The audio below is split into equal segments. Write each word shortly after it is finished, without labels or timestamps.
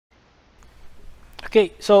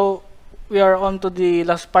Okay, so we are on to the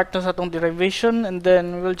last part na sa itong derivation, and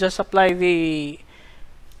then we'll just apply the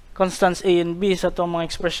constants a and b sa itong mga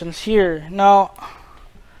expressions here. Now,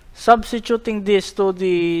 substituting this to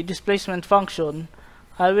the displacement function,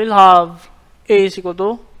 I will have a is equal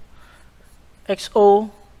to xo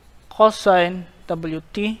cosine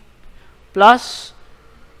wt plus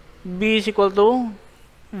b is equal to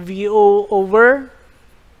vo over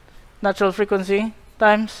natural frequency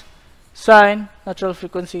times sine natural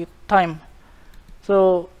frequency time.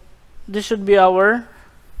 So this should be our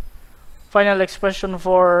final expression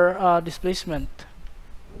for displacement.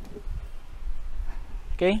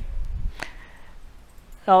 Okay.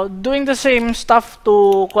 Now, doing the same stuff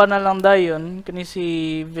to kuha na lang dayon kani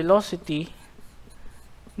si velocity,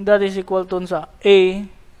 that is equal to sa a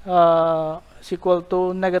is equal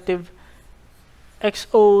to negative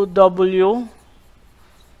xow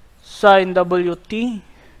sine wt,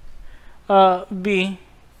 b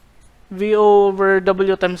vo over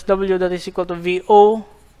w times w, that is equal to vo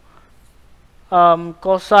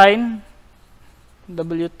cosine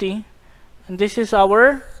wt, and this is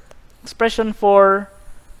our expression for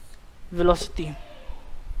velocity.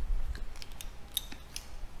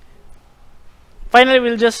 Finally,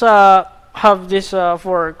 we'll just have this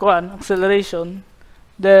for acceleration.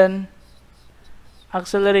 Then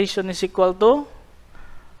acceleration is equal to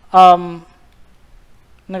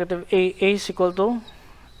negative a is equal to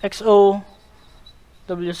xo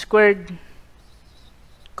w squared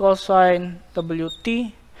cosine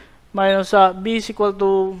wt minus b is equal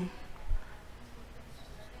to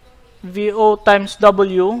vo times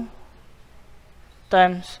w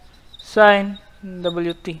times sine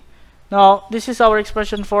wt. Now, this is our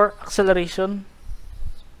expression for acceleration.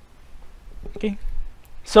 Okay,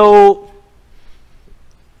 so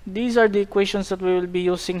these are the equations that we will be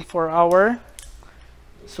using for our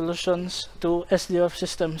solutions to Sdof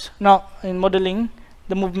systems. Now, in modeling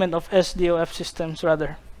the movement of Sdof systems,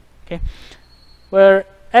 rather. Okay, where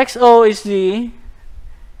xo is the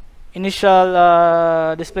initial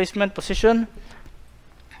displacement position,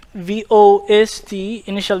 vo is the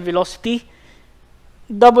initial velocity,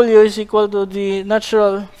 w is equal to the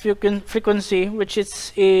natural frequency, which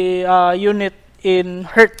is a unit in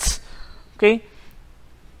hertz. Okay,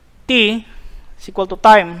 t is equal to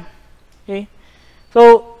time. Okay,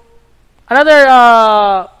 so another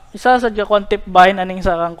isa sa kung tip bahin aning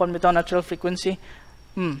sa kung bitaw natural frequency.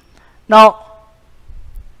 Now,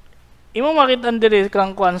 imo makita diri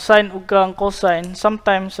kang kuan sine ug kang cosine,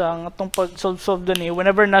 sometimes ang atong pag-solve dani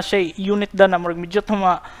whenever na siya unit da na murag medyo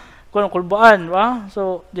tama kuan kulbaan, ba?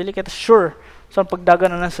 So dili kita sure sa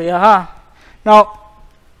pagdagan na saya, ha. Now,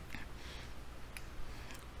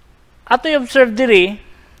 ato i-observe diri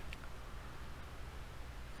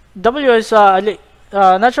w is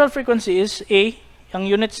natural frequency is a, ang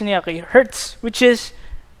units niya kay hertz, which is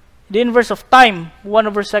the inverse of time, 1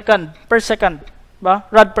 over second per second, ba?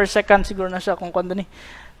 Rad per second siguro na siya kung kuan ni.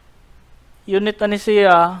 Unit ani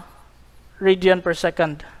siya radian per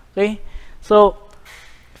second. Okay? So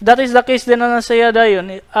if that is the case, then na siya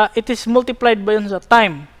dayon, it is multiplied by yun sa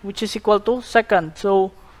time, which is equal to second.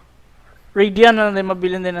 So radian na din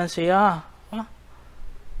mabilin din na siya.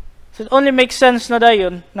 So it only makes sense na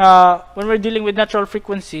dayon na when we're dealing with natural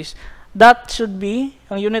frequencies, that should be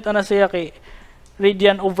ang unit ana siya kay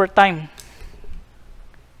radian over time.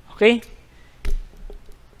 Okay?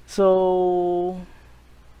 So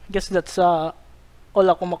I guess that's all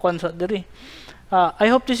ako makuha sa diri. I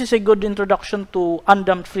hope this is a good introduction to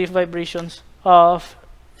undamped free vibrations of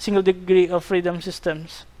single degree of freedom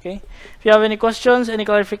systems. Okay? If you have any questions, any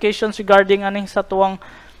clarifications regarding aning sa tuwang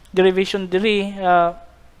derivation diri,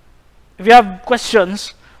 if you have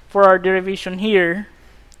questions for our derivation here,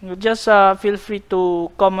 just feel free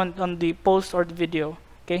to comment on the post or the video,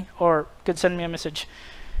 okay? Or you could send me a message.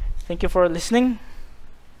 Thank you for listening.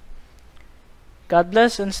 God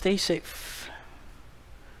bless and stay safe.